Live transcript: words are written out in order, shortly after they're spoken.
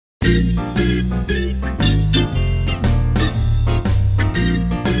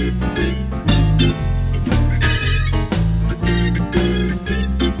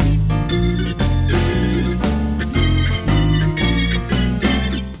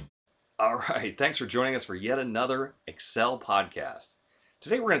All right, thanks for joining us for yet another Excel podcast.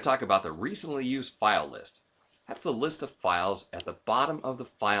 Today we're going to talk about the recently used file list. That's the list of files at the bottom of the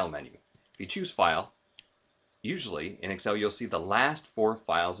File menu. If you choose File, usually in Excel you'll see the last 4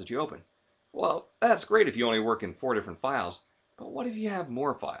 files that you open. Well, that's great if you only work in 4 different files, but what if you have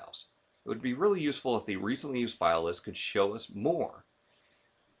more files? It would be really useful if the recently used file list could show us more.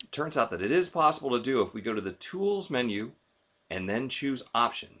 It turns out that it is possible to do if we go to the Tools menu and then choose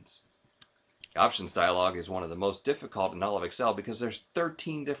Options. The Options dialog is one of the most difficult in all of Excel because there's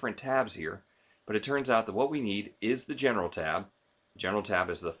 13 different tabs here, but it turns out that what we need is the General tab. The General tab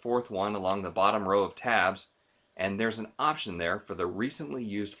is the 4th one along the bottom row of tabs, and there's an option there for the recently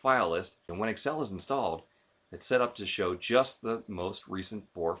used file list, and when Excel is installed, it's set up to show just the most recent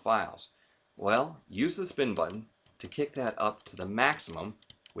 4 files. Well, use the spin button to kick that up to the maximum,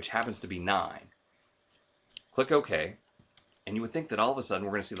 which happens to be 9. Click OK. And you would think that all of a sudden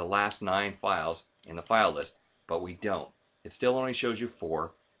we're going to see the last 9 files in the file list, but we don't. It still only shows you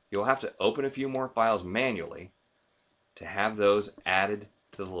 4. You'll have to open a few more files manually to have those added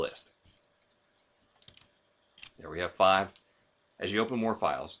to the list. There we have 5. As you open more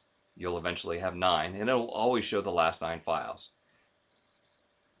files, you'll eventually have 9, and it'll always show the last 9 files.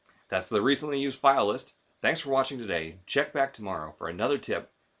 That's the recently used file list. Thanks for watching today. Check back tomorrow for another tip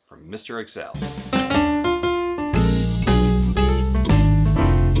from Mr. Excel.